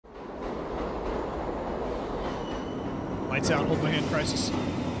Lights out, hold my hand, crisis.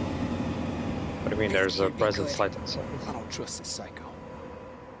 What do you mean there's a presence light inside? I don't trust this psycho.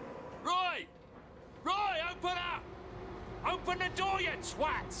 Roy! Roy, open up! Open the door, you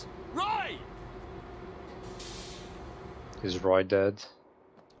twat! Roy! Is Roy dead?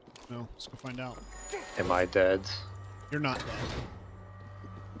 No, let's go find out. Am I dead? You're not dead.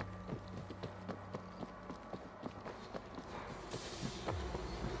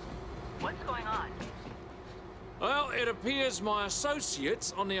 What's going on? Well, it appears my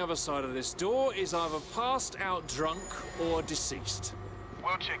associate on the other side of this door is either passed out drunk or deceased.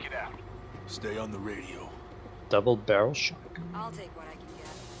 We'll check it out. Stay on the radio. Double barrel shotgun. I'll take what I can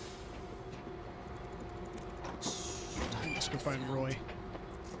get. Let's go find Roy.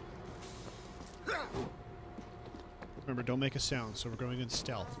 Remember, don't make a sound, so we're going in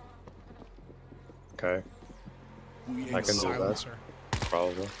stealth. Okay, We I ain't can do that. Silencer.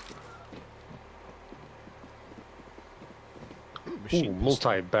 Probably. Ooh, Machine pistol.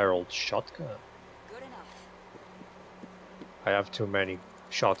 multi-barreled shotgun. Good enough. I have too many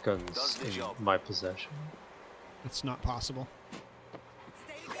shotguns Does the in job. my possession. It's not possible.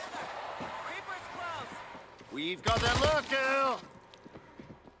 Stay together. Creeper's close. We've got that look, girl.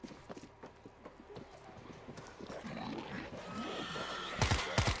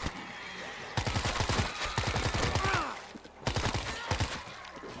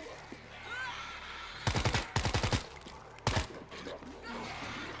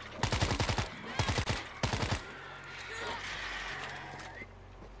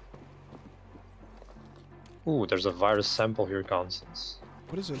 Ooh, there's a virus sample here, Constance.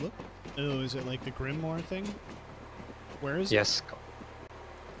 What does it look? Oh, is it like the Grimoire thing? Where is it? Yes,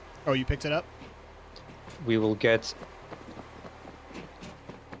 Oh, you picked it up? we will get...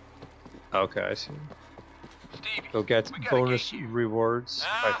 Okay, I see. Stevie, We'll get we gotta bonus get you. rewards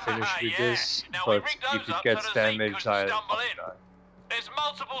if I finish with yeah. this, Now, we but rigged you those could up get so the thief damage couldn't I stumble in. die. There's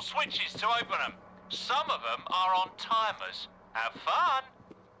multiple switches to open them. Some of them are on timers. Have fun.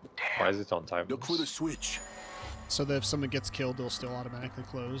 Why is it on time? Look for the switch. So that if someone gets killed, they'll still automatically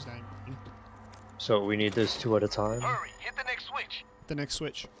close. So we need this 2 at a time? Hurry, hit the next switch. The next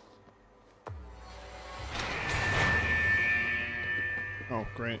switch. Oh,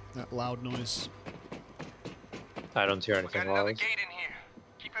 great. That loud noise. I don't hear We got anything another loud. gate in here.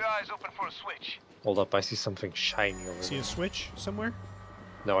 Keep your eyes open for a switch. Hold up, I see something shiny over See there. a switch somewhere?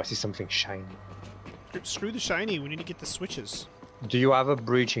 No, I see something shiny. Screw the shiny. We need to get the switches. Do you have a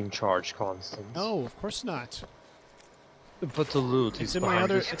breaching charge, Constance? No, of course not. But the loot It's is in my behind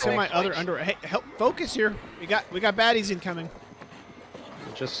other. this It's in my wall. other under. Hey, help! Focus here. We got baddies incoming.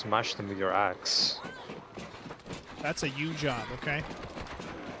 Just smash them with your axe. That's a you job, okay?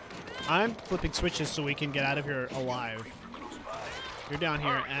 I'm flipping switches so we can get out of here alive. You're down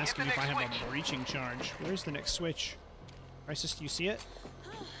here Hurry, hit asking the if I next have switch. a breaching charge. Where's the next switch? Crisis, do you see it?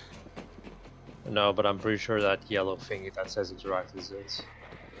 No, but I'm pretty sure that yellow thingy that says it's right is it.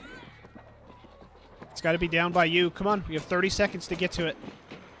 It's got to be down by you. Come on, we have 30 seconds to get to it.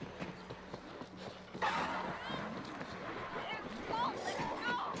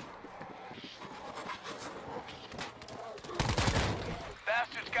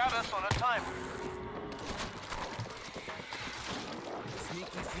 Bastards got us on a timer.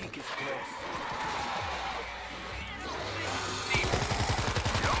 Sneaky Zeke is close. Steve,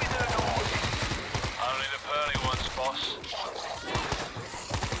 show me their doors. Only the pearly ones, boss.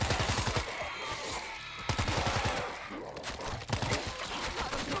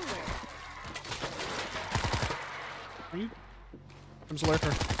 Are you? Comes a lurker.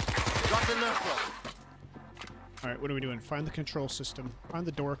 Got the lurker. All right, what are we doing? Find the control system. Find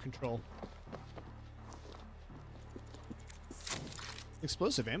the door control.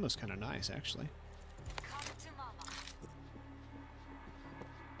 Explosive ammo's kind of nice, actually. Come to mama.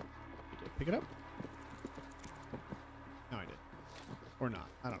 You did pick it up? No, I did. Or not.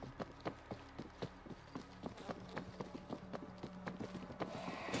 I don't know.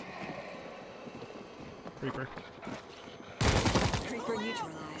 Creeper. Creeper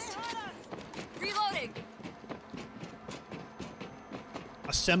neutralized. Reloading.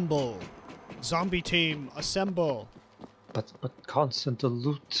 Assemble! Zombie team, assemble! But constant the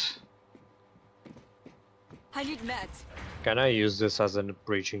loot. I need meds. Can I use this as a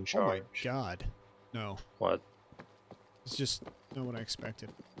breaching Oh my charge? god. No. What? It's just not what I expected.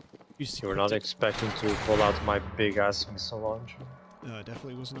 You were not expecting to pull out my big ass missile launcher? No, it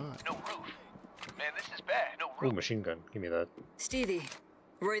definitely was not. No roof. Man, this is bad. No Ooh, roof. machine gun. Give me that. Stevie,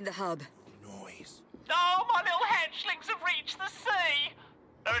 we're in the hub. Noise. Oh, my little hatchlings have reached the sea!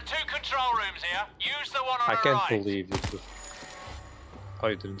 There are 2 control rooms here. Use the one on I the can't right. believe you took... Oh,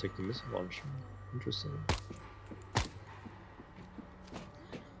 you didn't take the missile launcher. Interesting.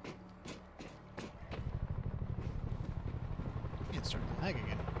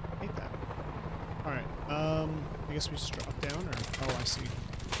 guess we just drop down, or oh, I see.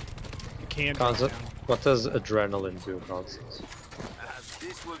 You can drop Constance, down. what does adrenaline do, Constance?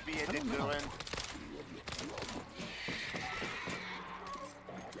 This will be a I don't know. deterrent.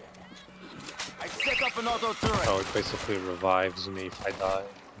 I set up an auto turret. Oh, it basically revives me if I die.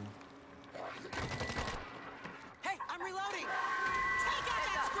 Hey, I'm reloading! Take out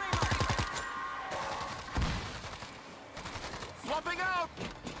that screamer! Swapping out.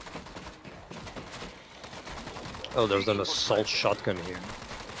 Oh, there's an assault shotgun here.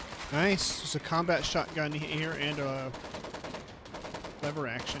 Nice. There's a combat shotgun here and a lever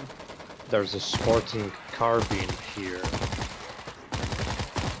action. There's a sporting carbine here.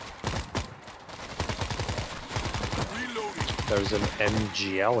 Reloading. There's an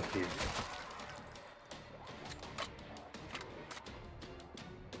MGL here.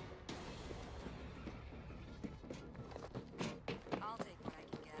 I'll take what I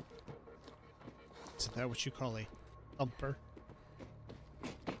can get. Is that what you call a thumper?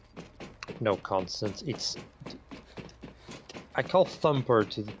 No, Constance, it's... I call thumper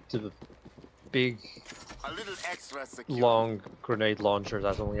to the big, A little extra secure. long grenade launcher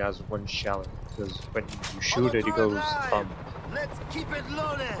that only has one shell in it, because when you shoot it, it goes thump. Let's keep it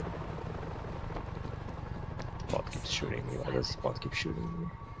loaded. Bot keeps shooting me. Why does bot keep shooting me?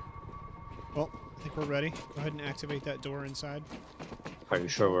 Well, I think we're ready. Go ahead and activate that door inside. Are you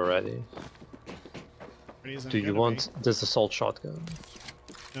sure we're ready? Ready as I'm Do you gonna want this assault shotgun?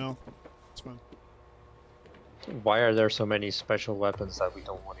 be. No. It's fine. Why are there so many special weapons that we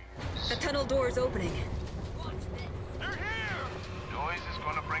don't want to use? The tunnel door is opening. They're here! Noise is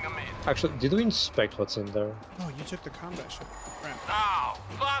gonna bring them in. Actually, did we inspect what's in there? Oh, you took the combat shot. Crap. Oh,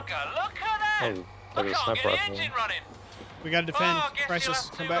 fucker, look at that! Oh, I there's a can't get sniper the rifle. engine running. We gotta defend. Oh, guess Crisis, you'll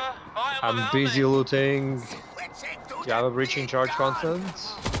have come to, back. fight 'em I'm without busy me. looting. Do Switching to you have a the breaching big charge, gun.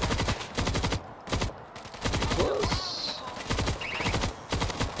 Constance? Plus.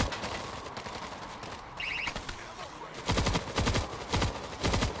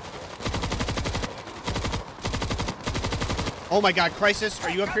 Oh my god, Crisis, are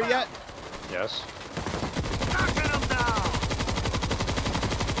you up here yet? Yes. Knocking them down.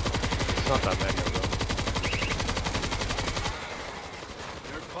 It's not that many of them.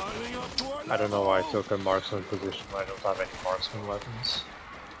 They're piling up to our I don't know why I level. took a marksman position. I don't have any marksman weapons.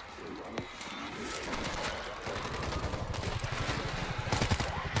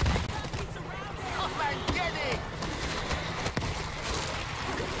 Come and get it.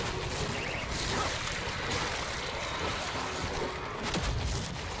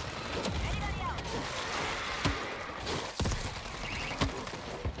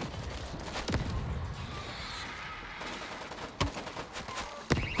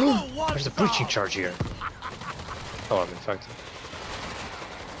 There's a breaching charge here. Oh, I'm infected.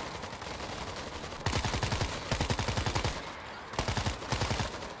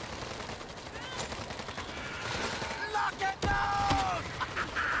 Lock it down.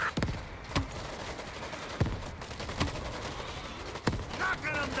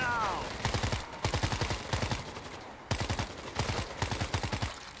 Knocking them down.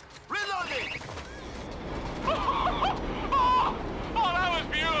 Reloading. Oh, that was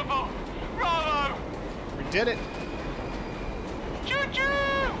beautiful! Bravo! We did it.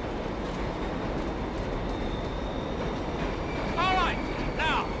 Choo-choo! Alright,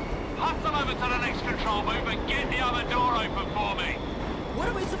 now, hustle over to the next control booth and get the other door open for me. What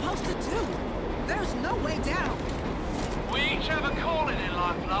are we supposed to do? There's no way down. We each have a calling in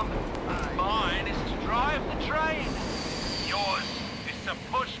life, love. Mine is to drive the train. Yours is to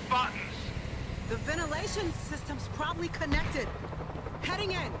push buttons. The ventilation system's probably connected.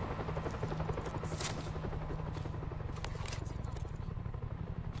 Heading in.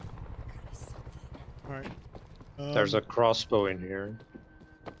 Alright. There's a crossbow in here.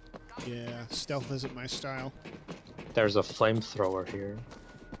 Yeah, stealth isn't my style. There's a flamethrower here.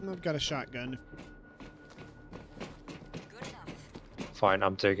 I've got a shotgun. Good enough. Fine,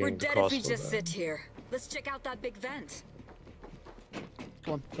 I'm taking We're the dead crossbow. if we just then. sit here. Let's check out that big vent.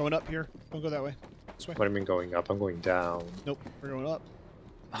 Come on, going up here. Don't go that way. This way. What do you mean going up? I'm going down. Nope, we're going up.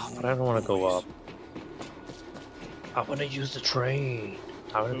 But I don't want to go up. I want to use the train.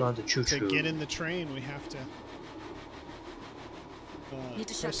 I want to go on the To choo-choo. get in the train, we have to. Need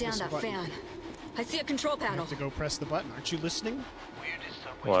to shut press down this that button. fan. I see a control We panel. have to go press the button. Aren't you listening? Weirdest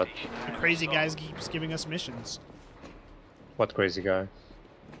subway What? station The I crazy ever guy saw. keeps giving us missions. What crazy guy?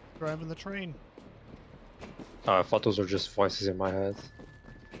 Driving the train. Oh, I thought those were just voices in my head.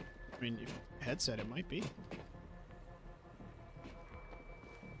 I mean, if headset, it might be.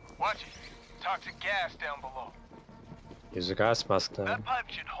 Watch it. Toxic gas down below. Use a gas mask then. That pipe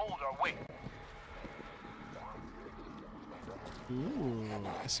should hold our weight. Ooh,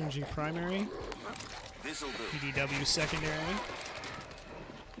 SMG primary, This'll do. PDW secondary.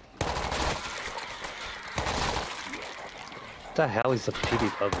 What the hell is a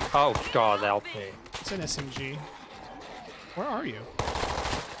PDW? Oh god, help me. It's an SMG. Where are you?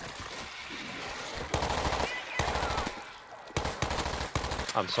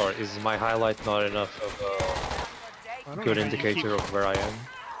 I'm sorry, is my highlight not enough of I a don't good know how you indicator of where I am?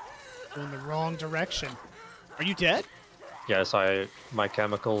 keep going the wrong direction. Are you dead? Yes, my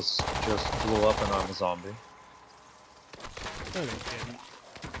chemicals just blew up and I'm a zombie. No, they didn't.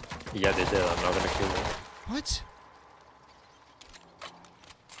 Yeah, they did. I'm not gonna kill you. What?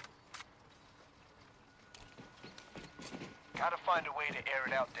 Gotta find a way to air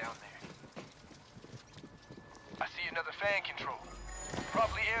it out down there. I see another fan control.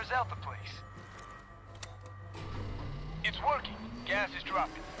 Probably airs out the place. It's working. Gas is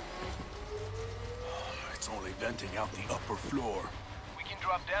dropping. It's only venting out the upper floor. We can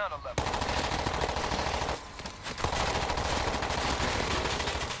drop down a level.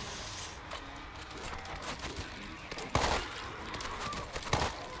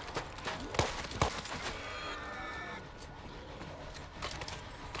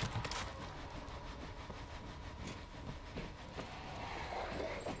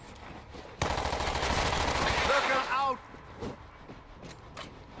 Looker out!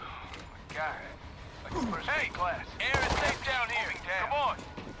 Hey, class. Air is safe down here. Come on.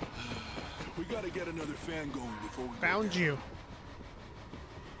 We gotta get another fan going before we Found you.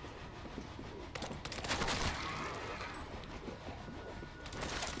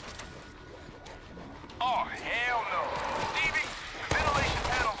 Oh, hell no. Stevie, the ventilation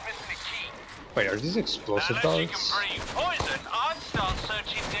panel's missing the key. Wait, are these explosive Unless you bullets? can breathe poison, I'd start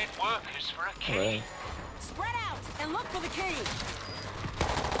searching dead workers for a key. Right. Spread out and look for the key.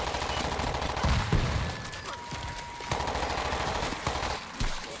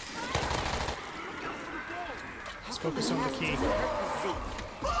 Let's focus on the key.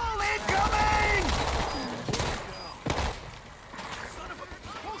 Ball incoming! Son of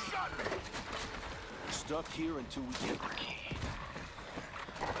a... Who shot me? Stuck here until we get the key.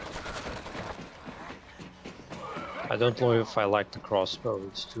 I don't know if I like the crossbow.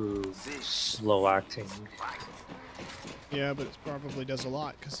 It's too slow acting. Yeah, but it probably does a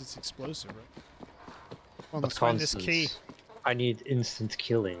lot because it's explosive, right? Well, But let's find this key. constant. I need instant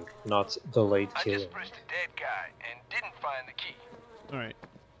killing, not delayed I killing. just pressed a dead guy and didn't find the key. All right.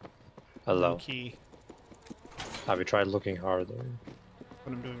 Hello. No key. Have you tried looking harder?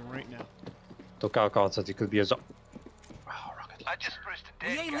 What I'm doing right now. Look out, constant. It could be a zo- oh, rocket I just pressed a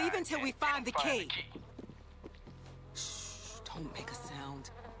dead We ain't guy leaving till and we find didn't the find key. Shh, don't make a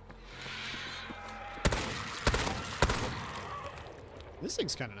sound. This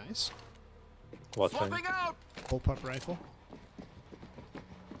thing's kind of nice. What thing? Swapping out! Bullpup rifle.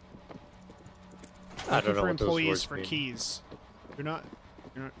 I Looking don't know for what those employees words for mean. keys. You're not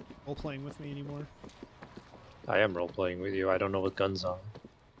role playing with me anymore. I am role playing with you. I don't know what guns are.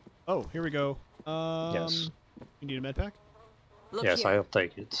 Oh, here we go. Yes. You need a med pack? Look Yes, here. I'll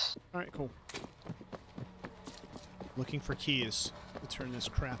take it. All right, cool. Looking for keys to turn this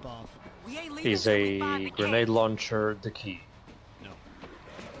crap off. We ain't leaving Is till we find a the grenade key. launcher the key? No.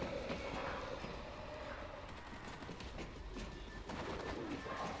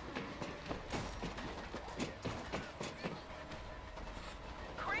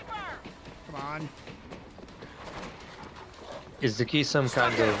 Come on. Is the key some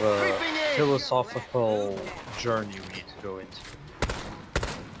kind of philosophical journey we need to go into?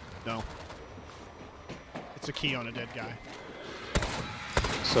 No. It's a key on a dead guy.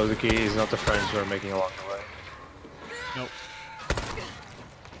 So the key is not the friends we're making along the way. Nope.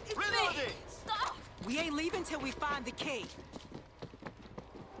 Reloading! Stop! We ain't leaving till we find the key.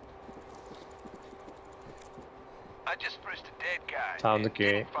 I just pressed a dead guy Found the and key.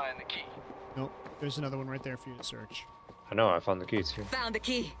 didn't find the key. Nope. There's another one right there for you to search. I know, I found the key too. Found the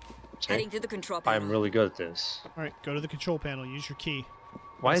key. See? Heading to the control panel. I'm really good at this. All right, go to the control panel. Use your key.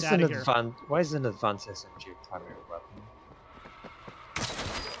 Why Let's is an outta here. why is an advanced SMG a primary weapon?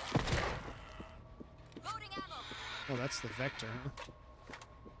 Loading ammo. Oh, that's the Vector, huh?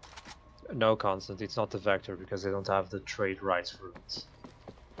 No, Constant, it's not the Vector because they don't have the trade rights for it.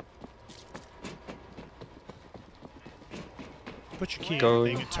 Put your key in Go- the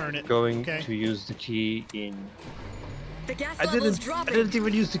thing and turn it. Going okay. to use the key in... The gas I level's didn't dropping.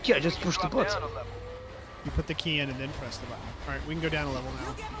 even use the key, I just pushed the Drop button. down a level. You put the key in and then press the button. All right, we can go down a level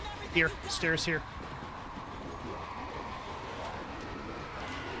now. Here, stairs here.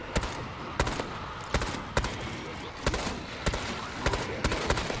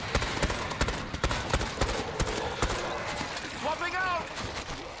 Swapping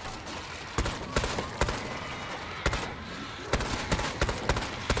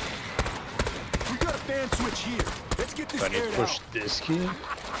command switch here. Let's get this Do I need to aired push out. this key? No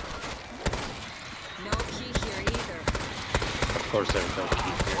key here either. Of course there's no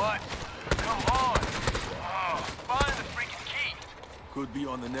key here. What? Come on. Oh, find the freaking key. Could be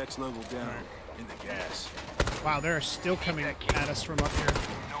on the next level down in the gas. Wow, they're still coming at us from up here.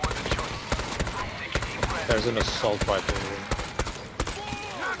 No other choice. Take a deep breath. There's an assault rifle here.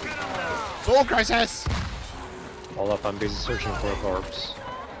 Soul crisis! Hold up, I'm busy searching for a corpse.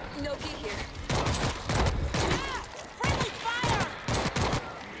 No key here. Friendly fire!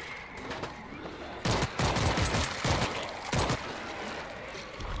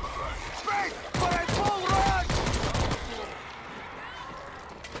 Straight for a full rush!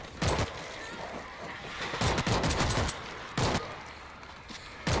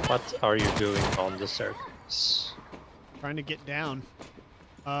 What are you doing on the circuits? Trying to get down.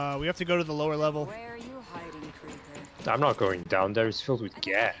 We have to go to the lower level. Where are you hiding, creeper? I'm not going down there, it's filled with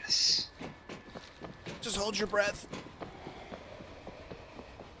gas. Just hold your breath.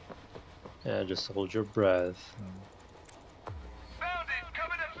 Yeah, just hold your breath. Found it.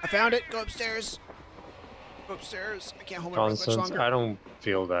 Coming up. I found it. Go upstairs. Go upstairs. I can't hold my breath much Nonsense, longer. I don't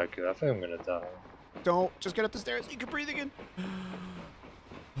feel that good. I think I'm gonna die. Don't. Just get up the stairs. You can breathe again.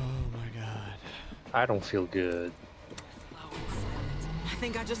 Oh my god. I don't feel good. I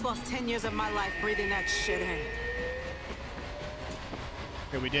think I just lost 10 years of my life breathing that shit in.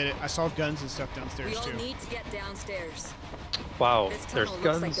 Okay, we did it. I saw guns and stuff We downstairs all too. need to get downstairs. Wow, This there's tunnel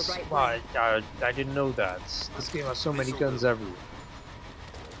looks like guns. the right Wow, way. I didn't know that. This game has so many guns everywhere.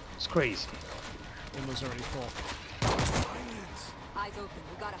 It's crazy. It was already full. Eyes open.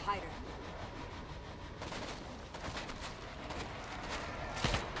 We gotta hide her.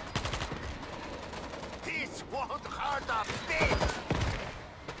 This won't hurt a bit!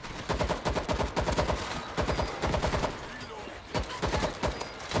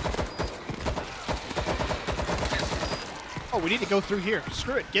 Oh, we need to go through here.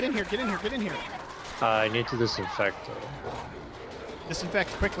 Screw it. Get in here. Get in here. Get in here. I need to disinfect though. Disinfect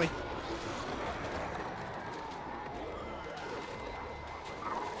quickly.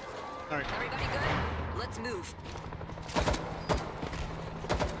 All right. Everybody good? Let's move.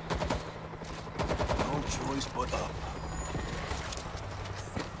 No choice but up.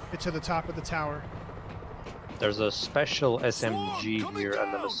 Get to the top of the tower. There's a special SMG here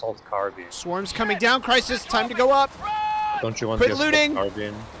and an assault carbine. Swarm's coming down. Crisis. Time to go up. Don't you want Quit the assault looting!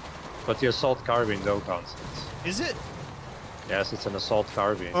 carbine? But the assault carbine though, Constance. Is it? Yes, it's an assault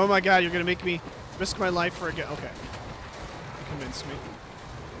carbine. Oh my god, you're gonna make me risk my life for a gun. Okay. You convinced me.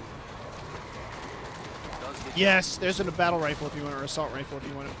 Yes, there's a battle rifle if you want, or assault rifle if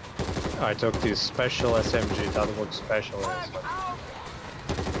you want it. I took the special SMG. That looks special.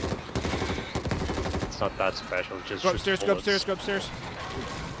 It's not that special. It just Go shoots upstairs, go bullets. upstairs, go upstairs.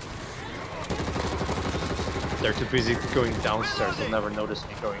 They're too busy going downstairs. They'll never notice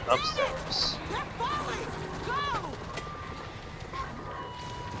me going upstairs. They're falling! Go!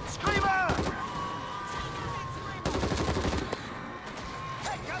 Screamer!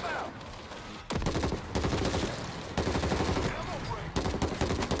 Hey, come out!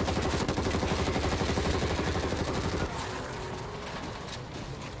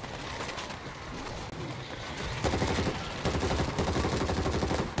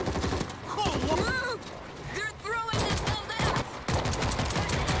 Move! They're throwing themselves at us!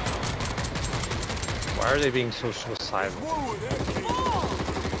 Why are they being so suicidal? Whoa, that kid.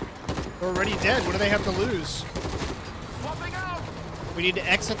 We're already dead. What do they have to lose? Swapping out! We need to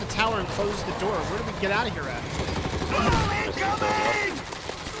exit the tower and close the door. Where do we get out of here at? Incoming!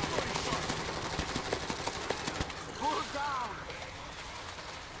 Pull down!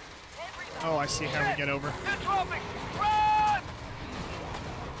 Oh, I see how we get over. They're dropping. Run!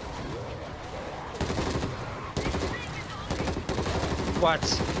 What?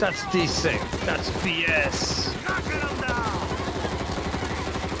 That's decent. That's BS. Knocking them down!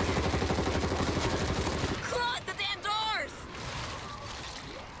 Close the damn doors!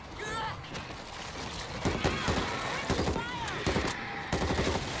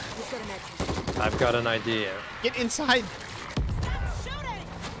 Who's got a med kit? I've got an idea. Get inside. Shooting!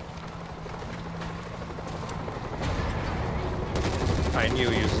 I knew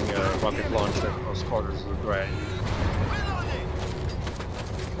using a rocket launcher at close quarters was great.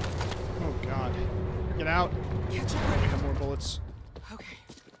 Oh god. Get out. Catch We up. have more bullets. Okay.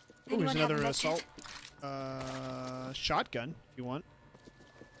 Oh, there's Anyone have a another med assault. kit? Shotgun, if you want.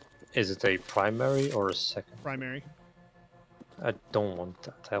 Is it a primary or a second? Primary. I don't want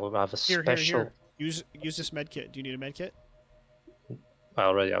that. I will have a Here, special. here, here. Use this med kit. Do you need a med kit? I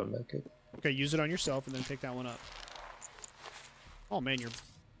already have a medkit. Okay, use it on yourself and then pick that one up. Oh man, you're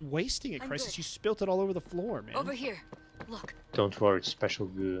wasting it, I'm Crisis. good. You spilt it all over the floor, man. Over here. Look. Don't worry, it's special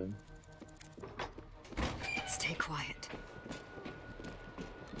good. Stay quiet.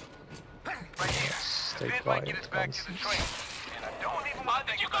 Right here. Stay Vid might quiet, get us back to the Constance. train. And I don't even want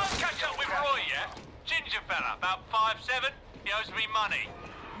to. Did you guys catch up with Roy yet? Ginger fella, about 5'7". He owes me money.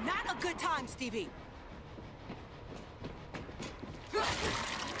 Not a good time, Stevie.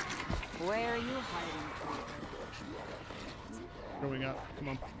 Where are you hiding? What do we got? Come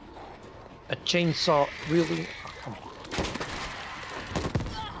on. A chainsaw, really? Oh, come on.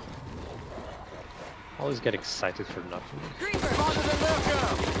 Always get excited for nothing. Greenberg!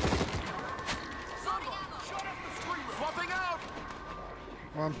 Swapping out!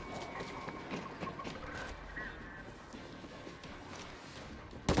 Come on.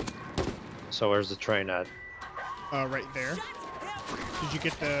 So where's the train at? Right there. Did you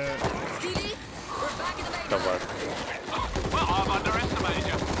get the... Stevie, we're back in the main The line. what? Well, I've underestimated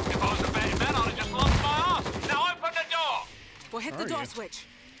you. If I was a betting man, I'd have just lost my ass. Now open the door. We'll hit Where the are door you? switch.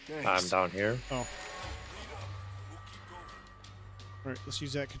 I'm down here. Oh. Alright, let's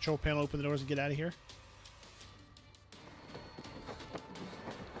use that control panel, open the doors, and get out of here.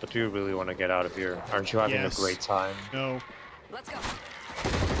 But do you really want to get out of here? Aren't you having Yes. a great time? No. Let's go.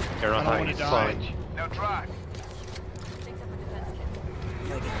 You're I not don't having wanna die. fun. Now drive. Fix up a defense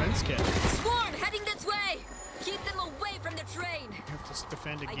kit. A defense kit. Swarm heading this way! Keep them away from the train! You have to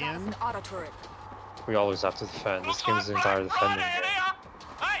defend I got us again. an auto turret. We always have to defend. This game is the entire defending Right game. here.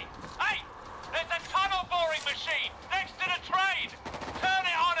 Hey, hey! There's a tunnel boring machine next to the train. Turn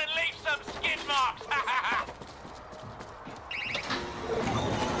it on and leave some skid marks.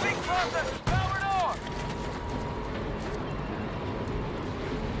 Big person, powered on.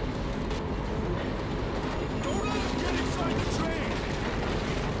 Get inside the train!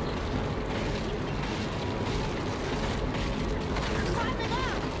 Climbing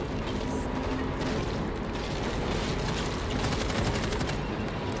up!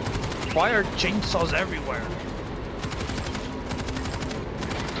 Why are chainsaws everywhere?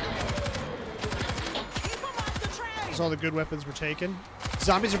 Keep 'em off the train! Because all the good weapons were taken.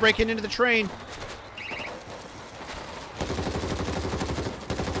 Zombies are breaking into the train.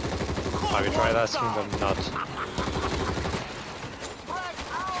 Have you tried asking them not?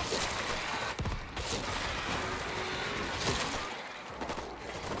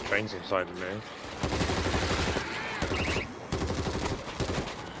 Trains inside of me.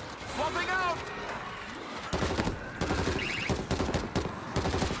 Swapping out!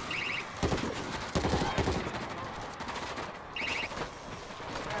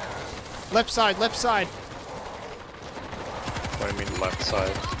 Left side, left side. What do you mean left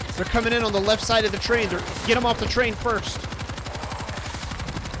side? They're coming in on the left side of the train. Get them off the train first.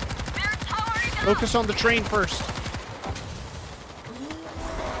 They're towering up! Focus on the train first.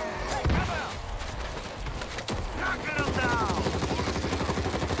 Knocking them down!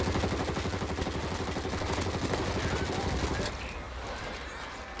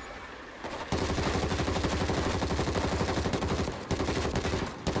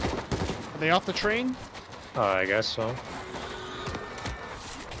 Are they off the train? I guess so.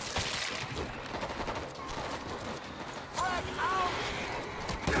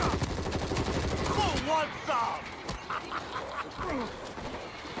 Who wants some?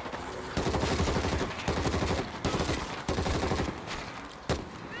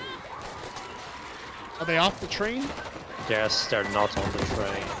 Are they off the train? Yes, they're not on the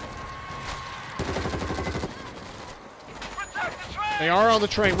train. Protect the train. They are on the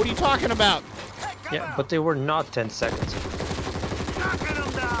train. What are you talking about? Yeah, but they were not 10 seconds ago. Knocking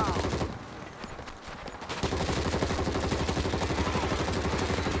them down!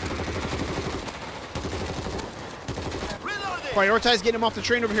 Reloading! Prioritize getting them off the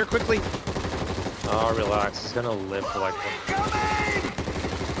train over here quickly. Oh, relax. He's gonna live for like one. Coming!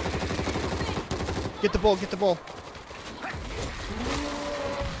 Get the bull, get the bull.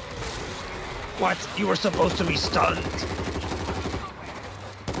 What? You were supposed to be stunned.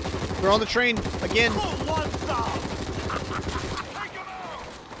 They're on the train again. Who wants some?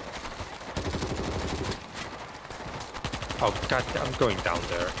 Oh god, I'm going down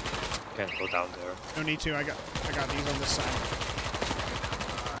there. Can't go down there. No need to. I got these on this side.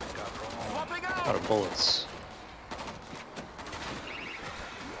 Swapping out! Out of bullets.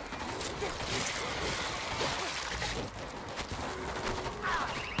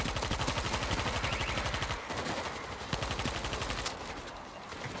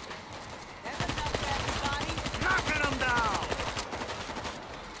 Knocking them down!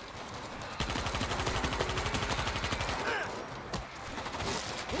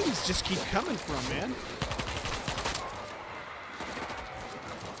 Where do these just keep coming from, man?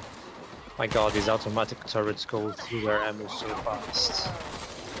 My god, these automatic turrets go through their ammo so fast.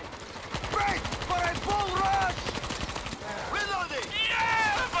 Break for a full rush! Reloading!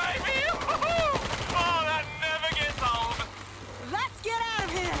 Yeah, baby! Oh, that never gets old. Let's get out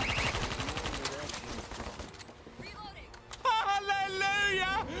of here!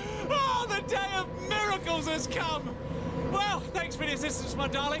 Hallelujah! Oh, the day of miracles has come. Well, thanks for the assistance, my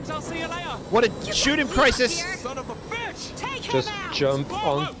darlings. I'll see you later. What a shoot him crisis! Son of a bitch! Take him Just out! jump Whoa,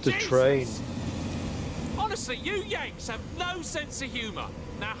 on whoa, the Jesus. train. Honestly, you Yanks have no sense of humour.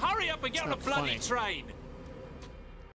 Now hurry up and get on a not bloody funny. train.